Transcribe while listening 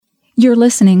You're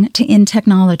listening to In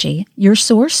Technology, your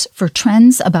source for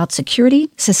trends about security,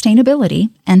 sustainability,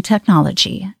 and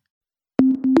technology.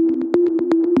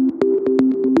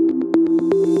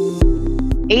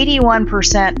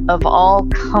 %81 of all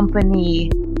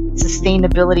company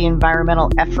sustainability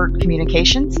environmental effort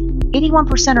communications,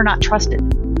 81% are not trusted.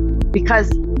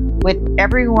 Because when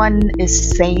everyone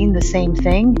is saying the same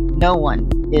thing, no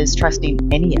one is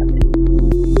trusting any of it.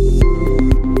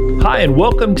 Hi, and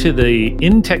welcome to the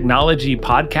In Technology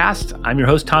podcast. I'm your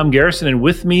host, Tom Garrison, and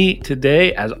with me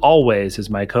today, as always, is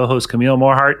my co-host, Camille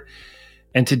Morhart.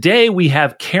 And today we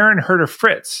have Karen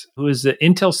Herter-Fritz, who is the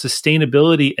Intel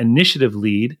Sustainability Initiative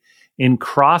Lead in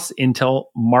Cross Intel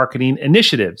Marketing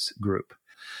Initiatives Group.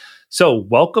 So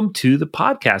welcome to the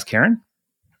podcast, Karen.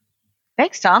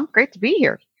 Thanks, Tom. Great to be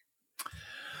here.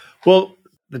 Well,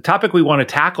 the topic we want to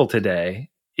tackle today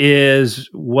is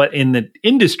what in the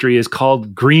industry is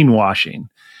called greenwashing.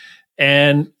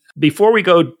 And before we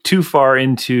go too far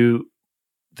into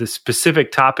the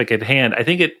specific topic at hand, I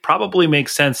think it probably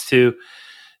makes sense to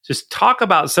just talk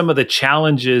about some of the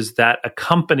challenges that a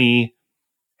company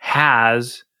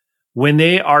has when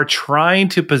they are trying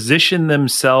to position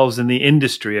themselves in the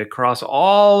industry across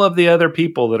all of the other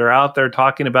people that are out there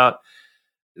talking about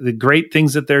the great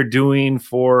things that they're doing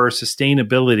for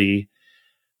sustainability.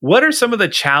 What are some of the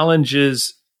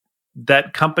challenges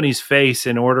that companies face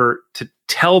in order to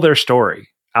tell their story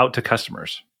out to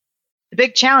customers? The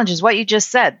big challenge is what you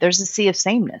just said. There's a sea of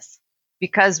sameness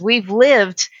because we've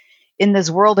lived in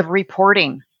this world of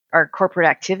reporting our corporate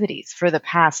activities for the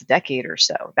past decade or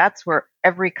so. That's where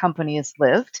every company has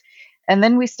lived. And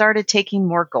then we started taking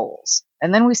more goals.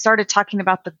 And then we started talking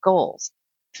about the goals.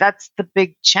 That's the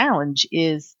big challenge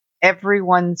is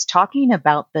everyone's talking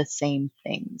about the same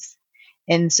things.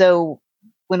 And so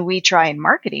when we try in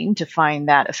marketing to find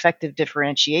that effective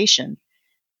differentiation,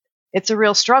 it's a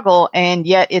real struggle, and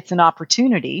yet it's an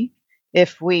opportunity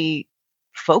if we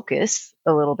focus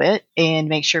a little bit and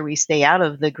make sure we stay out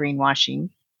of the greenwashing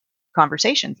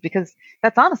conversations, because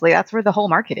that's where the whole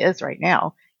market is right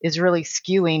now, is really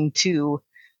skewing to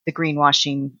the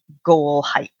greenwashing goal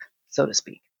hype, so to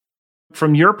speak.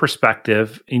 From your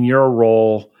perspective, in your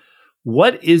role,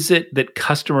 what is it that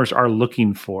customers are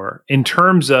looking for in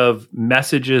terms of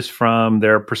messages from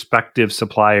their prospective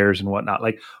suppliers and whatnot?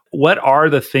 Like, what are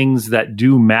the things that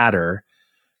do matter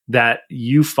that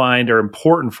you find are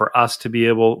important for us to be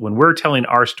able, when we're telling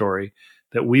our story,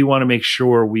 that we want to make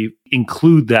sure we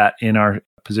include that in our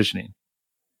positioning?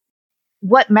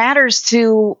 What matters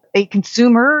to a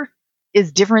consumer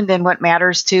is different than what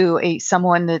matters to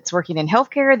someone that's working in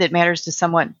healthcare, that matters to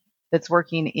someone that's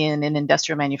working in an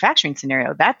industrial manufacturing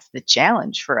scenario. That's the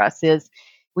challenge for us, is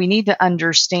we need to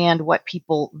understand what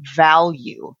people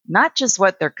value, not just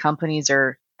what their companies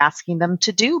are asking them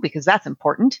to do, because that's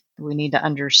important. We need to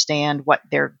understand what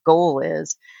their goal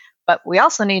is, but we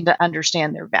also need to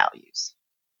understand their values.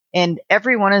 And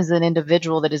everyone is an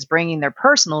individual that is bringing their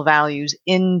personal values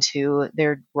into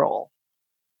their role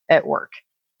at work.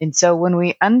 And so when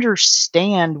we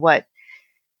understand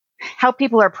how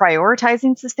people are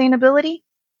prioritizing sustainability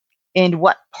and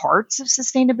what parts of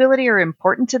sustainability are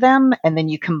important to them, and then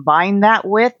you combine that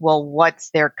with, well, what's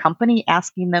their company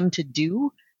asking them to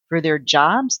do for their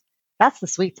jobs, that's the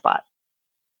sweet spot.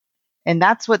 And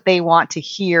that's what they want to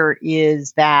hear,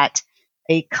 is that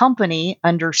a company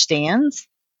understands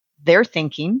their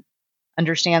thinking,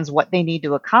 understands what they need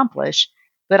to accomplish,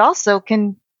 but also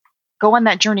can go on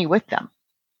that journey with them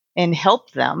and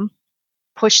help them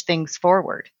push things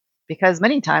forward. Because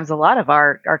many times, a lot of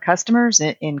our customers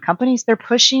in companies, they're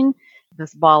pushing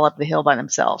this ball up the hill by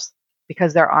themselves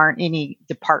because there aren't any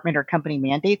department or company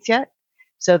mandates yet.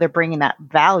 So they're bringing that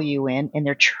value in, and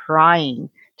they're trying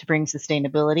to bring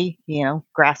sustainability,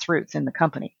 grassroots in the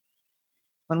company.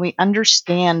 When we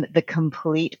understand the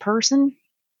complete person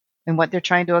and what they're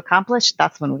trying to accomplish,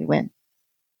 that's when we win.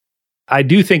 I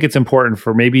do think it's important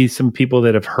for maybe some people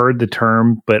that have heard the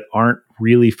term but aren't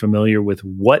really familiar with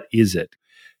what is it.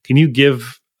 Can you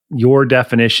give your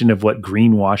definition of what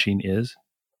greenwashing is?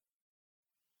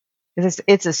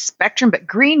 It's a spectrum, but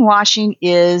greenwashing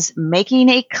is making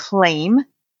a claim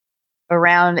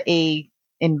around a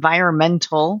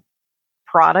environmental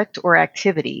product or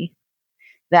activity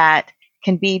that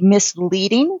can be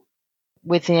misleading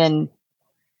within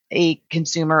a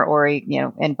consumer or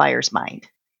and buyer's mind.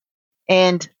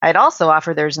 And I'd also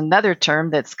offer there's another term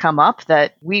that's come up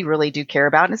that we really do care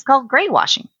about, and it's called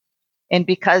graywashing. And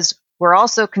because we're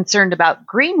also concerned about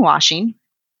greenwashing,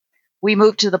 we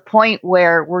move to the point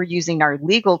where we're using our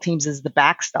legal teams as the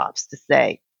backstops to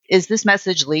say, is this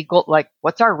message legal? Like,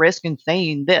 what's our risk in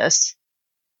saying this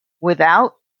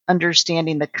without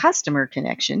understanding the customer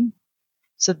connection.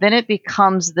 So then it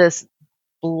becomes this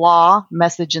blah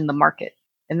message in the market.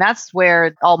 And that's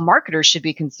where all marketers should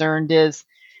be concerned, is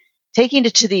taking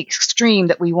it to the extreme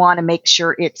that we want to make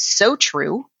sure it's so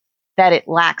true that it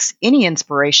lacks any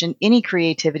inspiration, any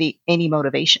creativity, any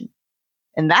motivation.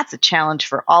 And that's a challenge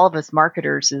for all of us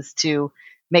marketers, is to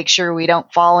make sure we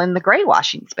don't fall in the gray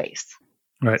washing space.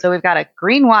 Right. So we've got a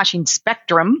greenwashing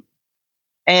spectrum,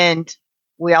 and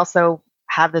we also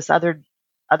have this other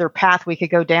path we could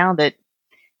go down that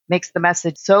makes the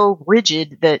message so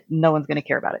rigid that no one's going to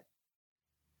care about it.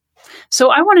 So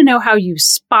I want to know how you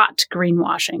spot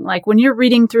greenwashing. Like when you're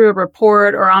reading through a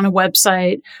report or on a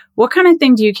website, what kind of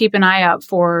thing do you keep an eye out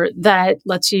for that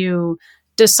lets you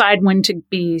decide when to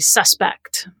be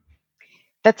suspect?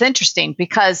 That's interesting,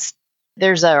 because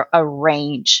there's a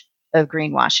range of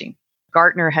greenwashing.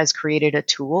 Gartner has created a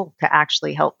tool to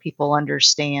actually help people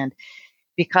understand,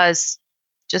 because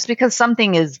just because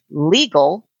something is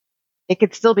legal, it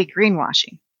could still be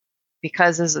greenwashing.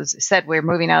 Because as I said, we're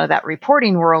moving out of that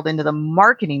reporting world into the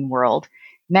marketing world.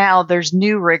 Now there's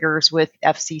new rigors with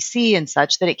FCC and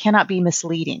such that it cannot be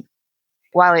misleading.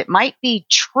 While it might be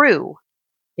true,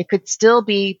 it could still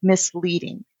be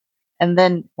misleading. And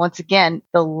then once again,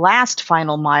 the last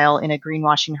final mile in a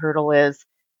greenwashing hurdle is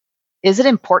it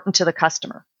important to the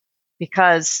customer?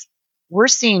 Because we're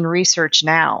seeing research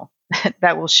now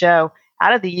that will show,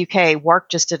 out of the UK, WARC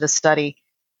just did a study,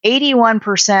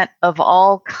 81% of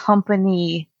all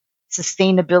company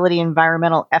sustainability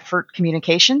environmental effort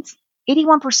communications,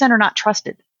 81% are not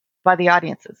trusted by the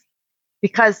audiences.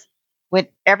 Because when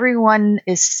everyone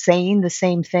is saying the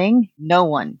same thing, no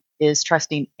one is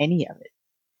trusting any of it.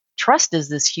 Trust is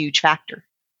this huge factor.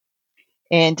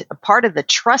 And a part of the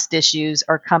trust issues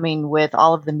are coming with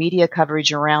all of the media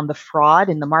coverage around the fraud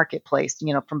in the marketplace,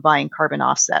 from buying carbon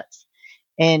offsets.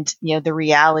 And, the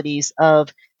realities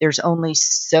of there's only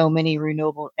so many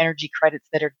renewable energy credits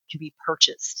that can be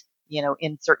purchased,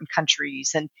 in certain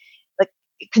countries. And like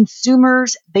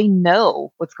consumers, they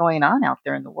know what's going on out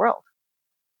there in the world.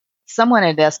 Someone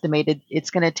had estimated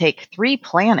it's going to take 3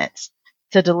 planets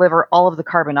to deliver all of the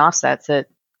carbon offsets that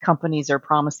companies are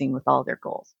promising with all their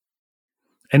goals.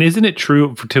 And isn't it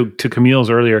true, to Camille's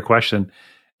earlier question,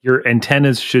 your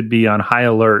antennas should be on high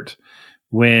alert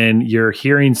when you're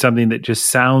hearing something that just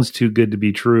sounds too good to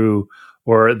be true,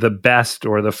 or the best,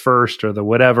 or the first, or the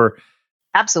whatever?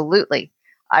 Absolutely.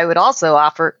 I would also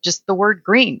offer just the word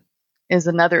green is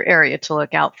another area to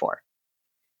look out for,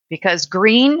 because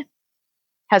green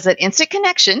has an instant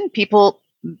connection. People,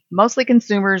 mostly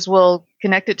consumers, will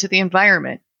connect it to the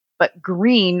environment, but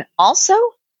green also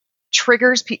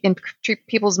triggers in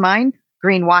people's mind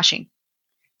greenwashing.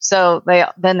 So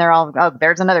they're all, oh,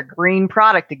 there's another green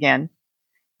product again.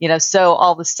 So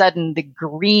all of a sudden the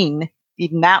green,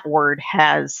 even that word,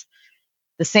 has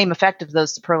the same effect of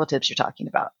those superlatives you're talking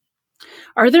about.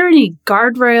 Are there any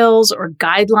guardrails or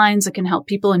guidelines that can help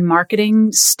people in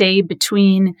marketing stay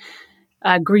between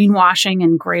greenwashing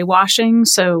and graywashing?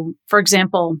 So, for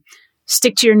example,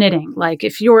 stick to your knitting. Like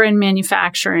if you're in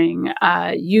manufacturing,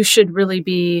 you should really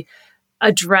be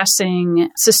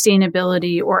addressing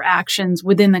sustainability or actions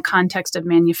within the context of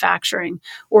manufacturing.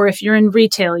 Or if you're in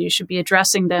retail, you should be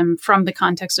addressing them from the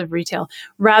context of retail,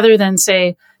 rather than,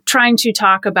 say, trying to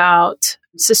talk about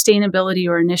sustainability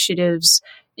or initiatives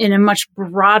in a much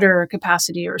broader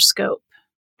capacity or scope.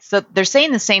 So they're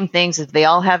saying the same things, as they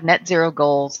all have net zero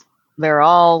goals. They're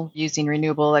all using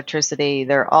renewable electricity.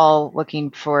 They're all looking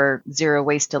for zero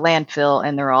waste to landfill,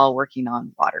 and they're all working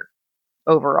on water.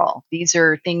 Overall, these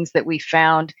are things that we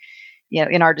found,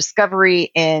 in our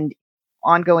discovery and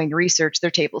ongoing research. They're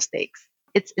table stakes.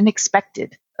 It's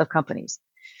expected of companies.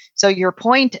 So your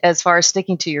point, as far as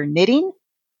sticking to your knitting,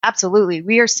 absolutely.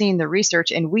 We are seeing the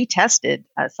research, and we tested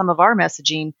some of our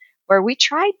messaging where we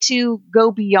tried to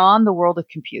go beyond the world of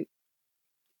compute.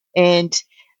 And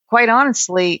quite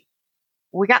honestly,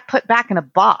 we got put back in a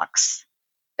box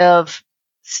of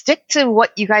stick to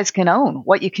what you guys can own,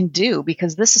 what you can do,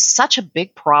 because this is such a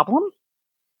big problem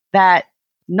that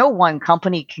no one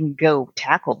company can go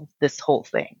tackle this whole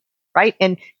thing, right?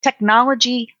 And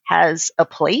technology has a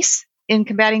place in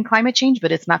combating climate change,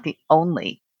 but it's not the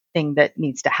only thing that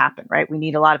needs to happen, right? We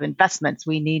need a lot of investments.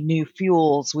 We need new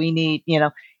fuels. We need,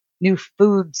 new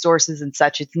food sources and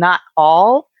such. It's not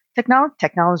all technology.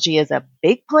 Technology is a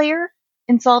big player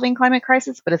in solving climate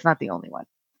crisis, but it's not the only one.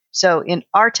 So in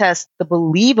our test, the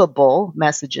believable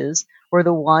messages were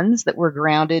the ones that were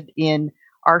grounded in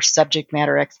our subject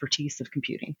matter expertise of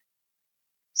computing.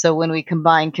 So when we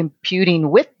combine computing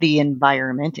with the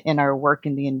environment and our work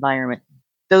in the environment,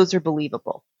 those are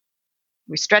believable.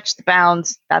 We stretch the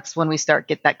bounds. That's when we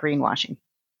get that greenwashing.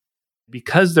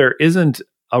 Because there isn't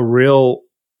a real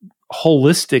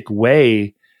holistic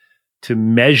way to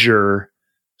measure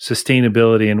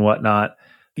sustainability and whatnot,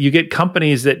 you get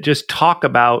companies that just talk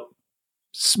about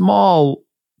small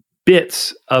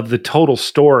bits of the total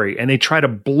story and they try to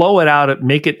blow it out and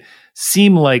make it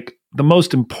seem like the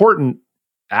most important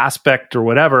aspect or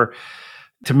whatever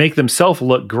to make themselves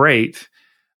look great.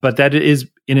 But that is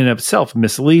in and of itself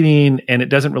misleading, and it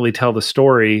doesn't really tell the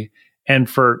story. And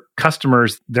for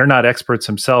customers, they're not experts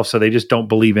themselves, so they just don't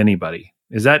believe anybody.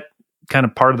 Is that kind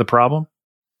of part of the problem?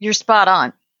 You're spot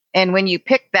on. And when you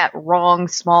pick that wrong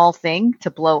small thing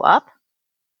to blow up,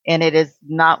 and it is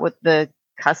not what the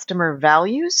customer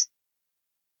values,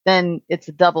 then it's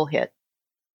a double hit.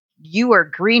 You are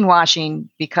greenwashing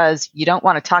because you don't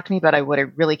want to talk to me about what I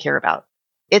really care about.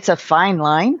 It's a fine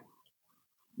line.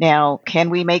 Now,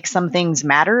 can we make some things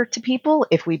matter to people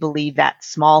if we believe that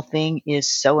small thing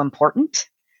is so important?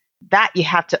 That you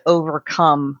have to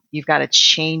overcome. You've got to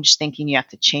change thinking. You have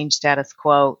to change status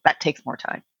quo. That takes more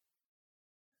time.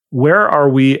 Where are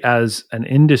we as an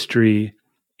industry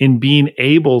in being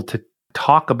able to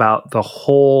talk about the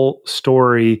whole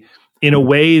story in a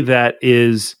way that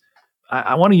is,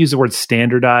 I want to use the word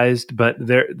standardized, but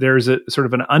there's a sort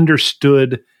of an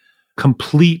understood,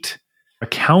 complete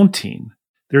accounting.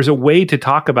 There's a way to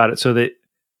talk about it so that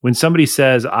when somebody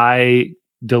says, I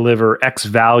deliver X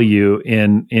value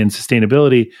in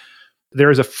sustainability, there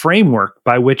is a framework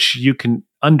by which you can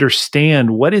understand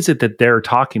what is it that they're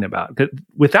talking about.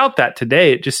 Without that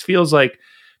today, it just feels like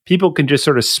people can just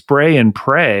sort of spray and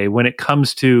pray when it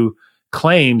comes to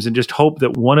claims and just hope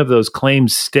that one of those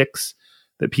claims sticks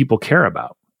that people care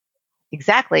about.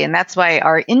 Exactly. And that's why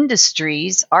our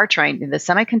industries are trying. The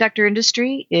semiconductor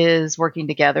industry is working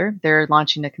together. They're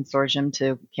launching a consortium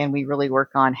to, can we really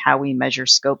work on how we measure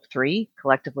scope 3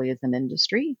 collectively as an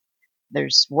industry?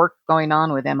 There's work going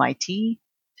on with MIT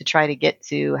to try to get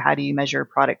to how do you measure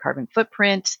product carbon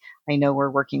footprint. I know we're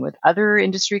working with other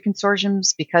industry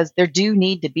consortiums because there do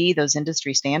need to be those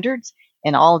industry standards,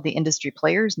 and all of the industry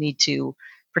players need to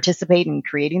participate in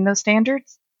creating those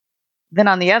standards. Then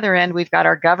on the other end, we've got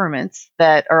our governments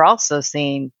that are also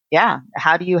saying, yeah,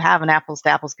 how do you have an apples to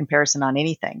apples comparison on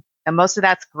anything? And most of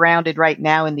that's grounded right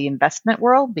now in the investment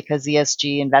world because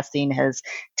ESG investing has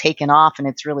taken off and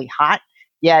it's really hot.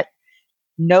 Yet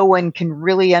no one can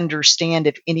really understand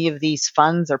if any of these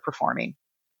funds are performing.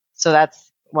 So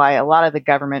that's why a lot of the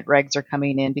government regs are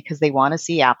coming in, because they want to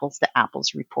see apples to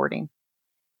apples reporting.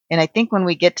 And I think when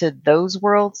we get to those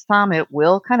worlds, Tom, it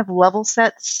will kind of level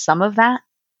set some of that.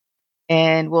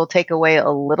 And we'll take away a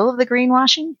little of the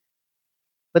greenwashing.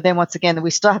 But then once again, we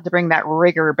still have to bring that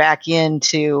rigor back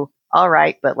into, all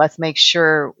right, but let's make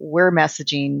sure we're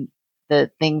messaging the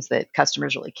things that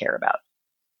customers really care about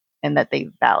and that they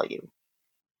value.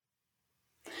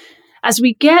 As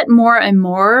we get more and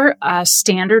more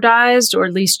standardized, or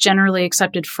at least generally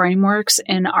accepted frameworks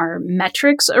in our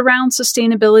metrics around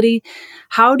sustainability,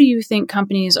 how do you think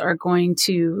companies are going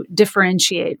to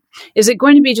differentiate? Is it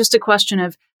going to be just a question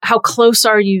of how close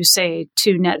are you, say,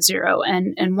 to net zero,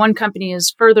 and one company is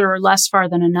further or less far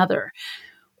than another?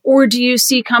 Or do you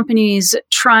see companies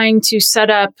trying to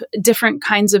set up different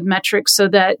kinds of metrics so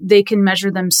that they can measure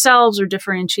themselves or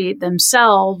differentiate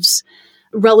themselves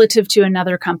relative to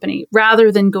another company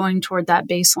rather than going toward that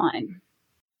baseline?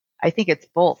 I think it's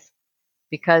both,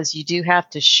 because you do have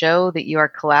to show that you are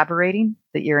collaborating,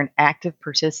 that you're an active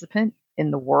participant in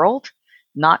the world,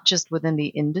 not just within the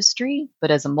industry,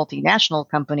 but as a multinational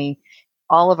company.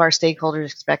 All of our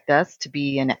stakeholders expect us to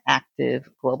be an active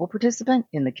global participant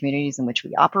in the communities in which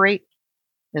we operate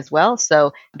as well.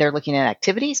 So they're looking at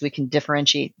activities. We can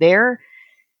differentiate there,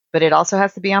 but it also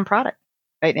has to be on product.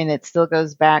 Right. And it still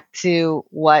goes back to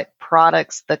what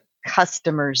products the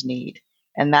customers need.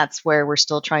 And that's where we're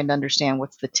still trying to understand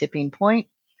what's the tipping point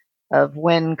of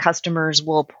when customers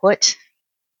will put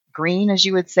green, as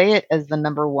you would say it, as the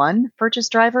number one purchase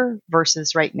driver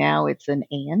versus right now it's an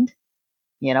and.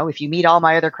 You know, if you meet all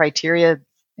my other criteria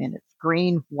and it's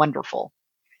green, wonderful.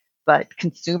 But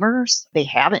consumers, they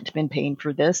haven't been paying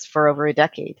for this for over a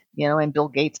decade, you know, and Bill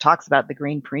Gates talks about the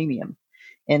green premium.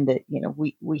 And that, you know,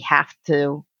 we have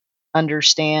to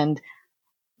understand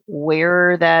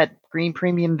where that green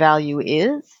premium value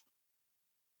is,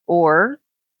 or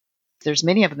there's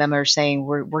many of them are saying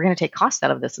we're going to take cost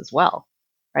out of this as well,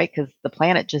 right? Because the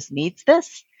planet just needs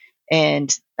this.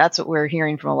 And that's what we're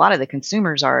hearing from a lot of the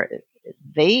consumers are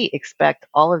they expect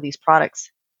all of these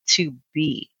products to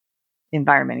be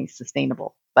environmentally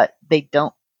sustainable, but they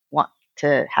don't want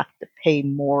to have to pay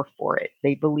more for it.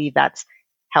 They believe that's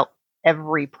how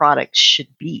every product should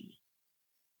be.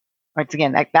 Once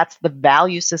again, that's the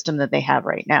value system that they have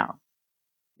right now.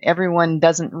 Everyone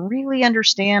doesn't really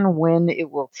understand when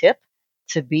it will tip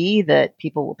to be that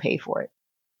people will pay for it.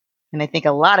 And I think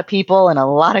a lot of people and a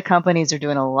lot of companies are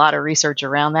doing a lot of research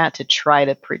around that to try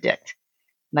to predict.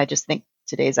 And I just think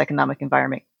today's economic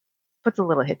environment puts a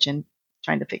little hitch in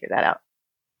trying to figure that out.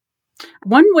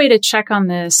 One way to check on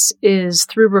this is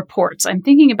through reports. I'm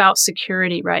thinking about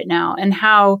security right now and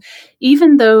how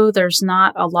even though there's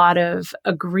not a lot of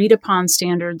agreed upon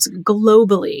standards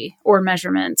globally or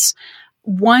measurements,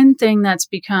 one thing that's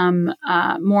become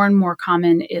more and more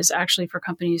common is actually for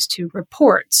companies to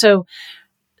report. So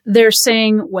they're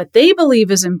saying what they believe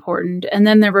is important, and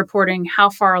then they're reporting how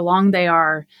far along they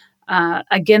are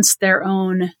against their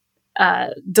own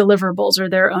deliverables or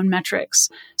their own metrics.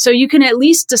 So you can at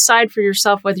least decide for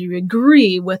yourself whether you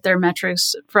agree with their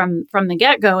metrics from the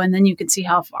get-go, and then you can see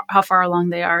how far along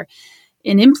they are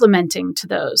in implementing to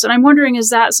those. And I'm wondering, is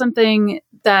that something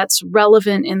that's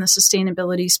relevant in the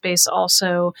sustainability space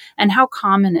also? And how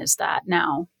common is that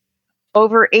now?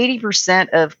 Over 80%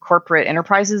 of corporate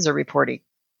enterprises are reporting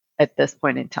at this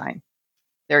point in time.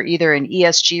 They're either an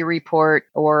ESG report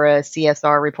or a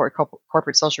CSR report,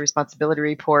 corporate social responsibility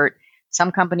report.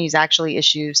 Some companies actually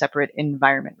issue separate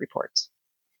environment reports.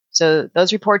 So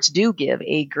those reports do give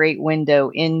a great window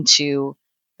into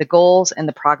the goals and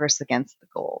the progress against the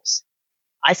goals.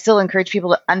 I still encourage people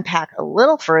to unpack a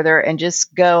little further and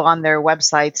just go on their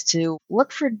websites to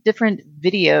look for different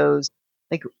videos.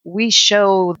 Like, we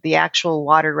show the actual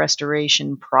water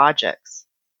restoration projects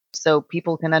so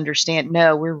people can understand,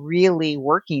 no, we're really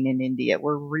working in India.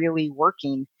 We're really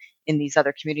working in these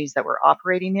other communities that we're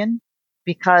operating in,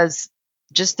 because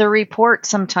just the report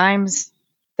sometimes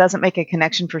doesn't make a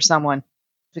connection for someone,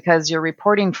 because you're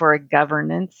reporting for a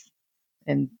governance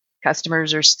and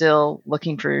customers are still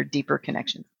looking for deeper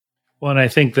connections. Well, and I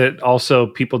think that also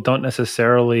people don't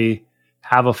necessarily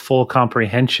have a full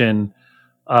comprehension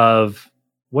of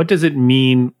what does it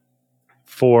mean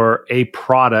for a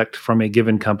product from a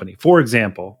given company. For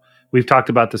example, we've talked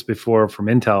about this before from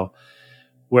Intel,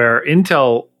 where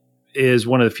Intel is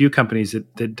one of the few companies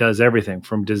that does everything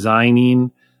from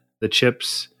designing the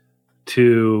chips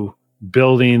to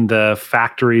building the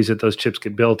factories that those chips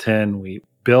get built in. We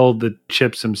build the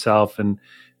chips themselves and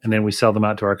then we sell them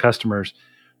out to our customers.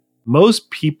 Most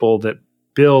people that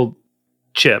build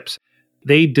chips,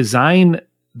 they design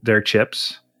their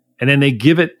chips and then they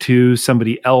give it to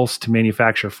somebody else to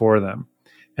manufacture for them.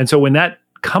 And so when that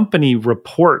company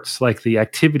reports like the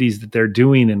activities that they're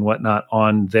doing and whatnot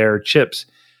on their chips,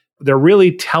 they're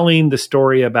really telling the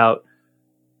story about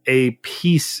a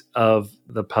piece of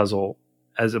the puzzle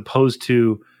as opposed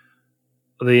to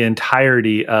the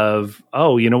entirety of,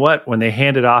 oh, you know what? When they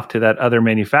hand it off to that other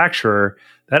manufacturer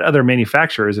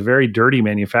is a very dirty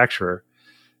manufacturer.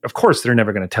 Of course, they're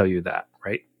never going to tell you that,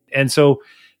 right? And so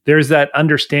there's that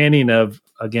understanding of,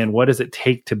 again, what does it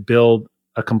take to build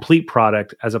a complete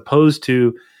product as opposed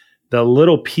to the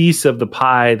little piece of the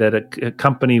pie that a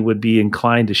company would be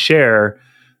inclined to share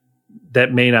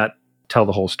that may not tell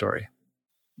the whole story.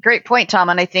 Great point, Tom.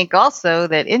 And I think also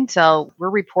that Intel, we're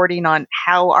reporting on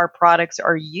how our products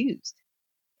are used.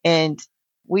 And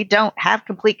we don't have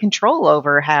complete control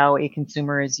over how a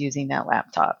consumer is using that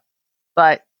laptop,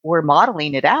 but we're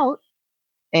modeling it out.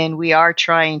 And we are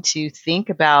trying to think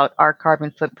about our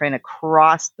carbon footprint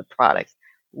across the products.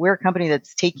 We're a company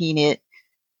that's taking it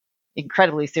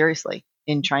incredibly seriously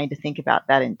in trying to think about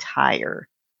that entire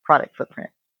product footprint.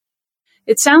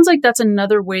 It sounds like that's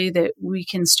another way that we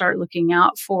can start looking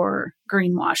out for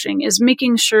greenwashing, is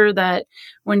making sure that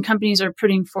when companies are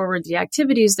putting forward the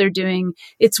activities they're doing,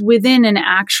 it's within an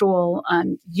actual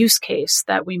use case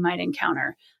that we might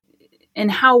encounter. And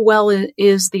how well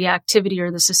is the activity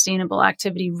or the sustainable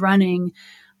activity running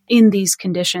in these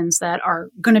conditions that are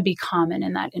going to be common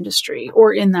in that industry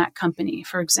or in that company,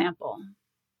 for example?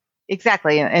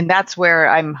 Exactly. And that's where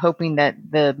I'm hoping that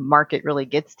the market really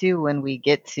gets to when we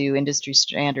get to industry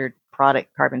standard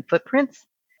product carbon footprints,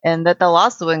 and that they'll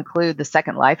also include the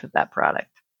second life of that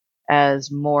product as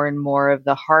more and more of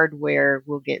the hardware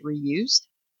will get reused.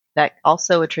 That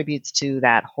also attributes to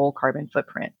that whole carbon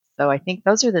footprint. So I think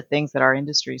those are the things that our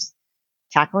industry's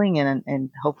tackling,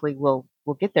 and hopefully we'll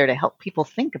get there to help people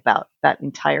think about that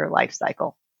entire life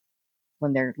cycle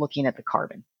when they're looking at the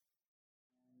carbon.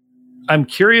 I'm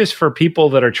curious for people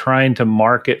that are trying to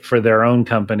market for their own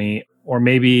company, or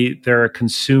maybe they're a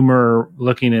consumer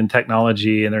looking in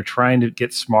technology and they're trying to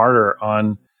get smarter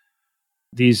on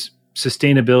these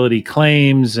sustainability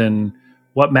claims and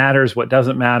what matters, what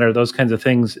doesn't matter, those kinds of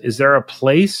things. Is there a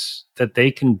place that they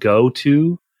can go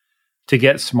to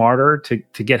get smarter,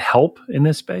 to get help in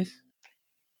this space?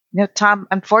 Tom,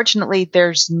 unfortunately,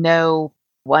 there's no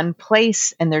one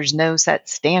place and there's no set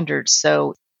standards.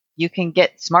 So you can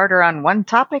get smarter on one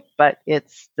topic, but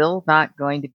it's still not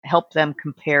going to help them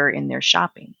compare in their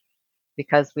shopping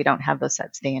because we don't have those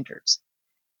set standards.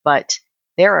 But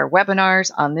there are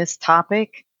webinars on this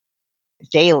topic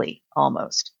daily,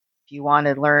 almost. If you want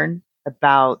to learn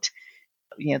about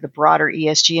the broader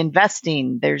ESG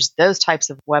investing, there's those types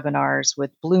of webinars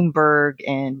with Bloomberg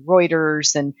and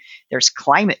Reuters, and there's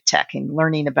climate tech and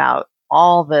learning about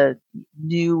all the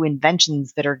new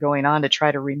inventions that are going on to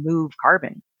try to remove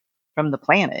carbon from the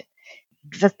planet.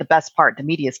 That's the best part. The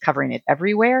media is covering it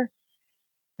everywhere.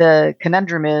 The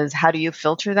conundrum is, how do you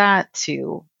filter that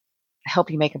to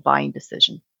help you make a buying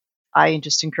decision? I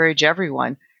just encourage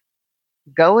everyone,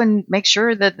 go and make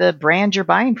sure that the brand you're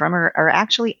buying from are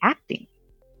actually acting,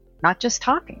 not just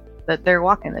talking, that they're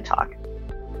walking the talk.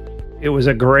 It was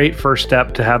a great first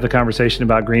step to have the conversation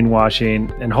about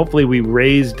greenwashing, and hopefully we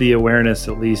raised the awareness,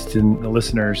 at least in the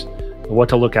listeners, of what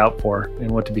to look out for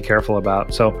and what to be careful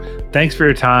about. So thanks for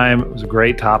your time. It was a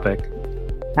great topic.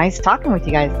 Nice talking with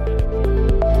you guys.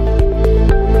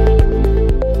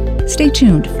 Stay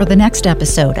tuned for the next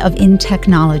episode of In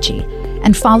Technology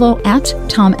and follow at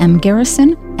Tom M.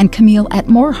 Garrison and Camille at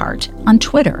Morehart on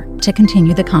Twitter to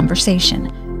continue the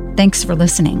conversation. Thanks for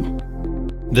listening.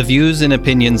 The views and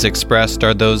opinions expressed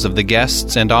are those of the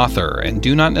guests and author and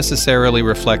do not necessarily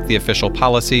reflect the official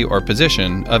policy or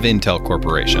position of Intel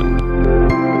Corporation.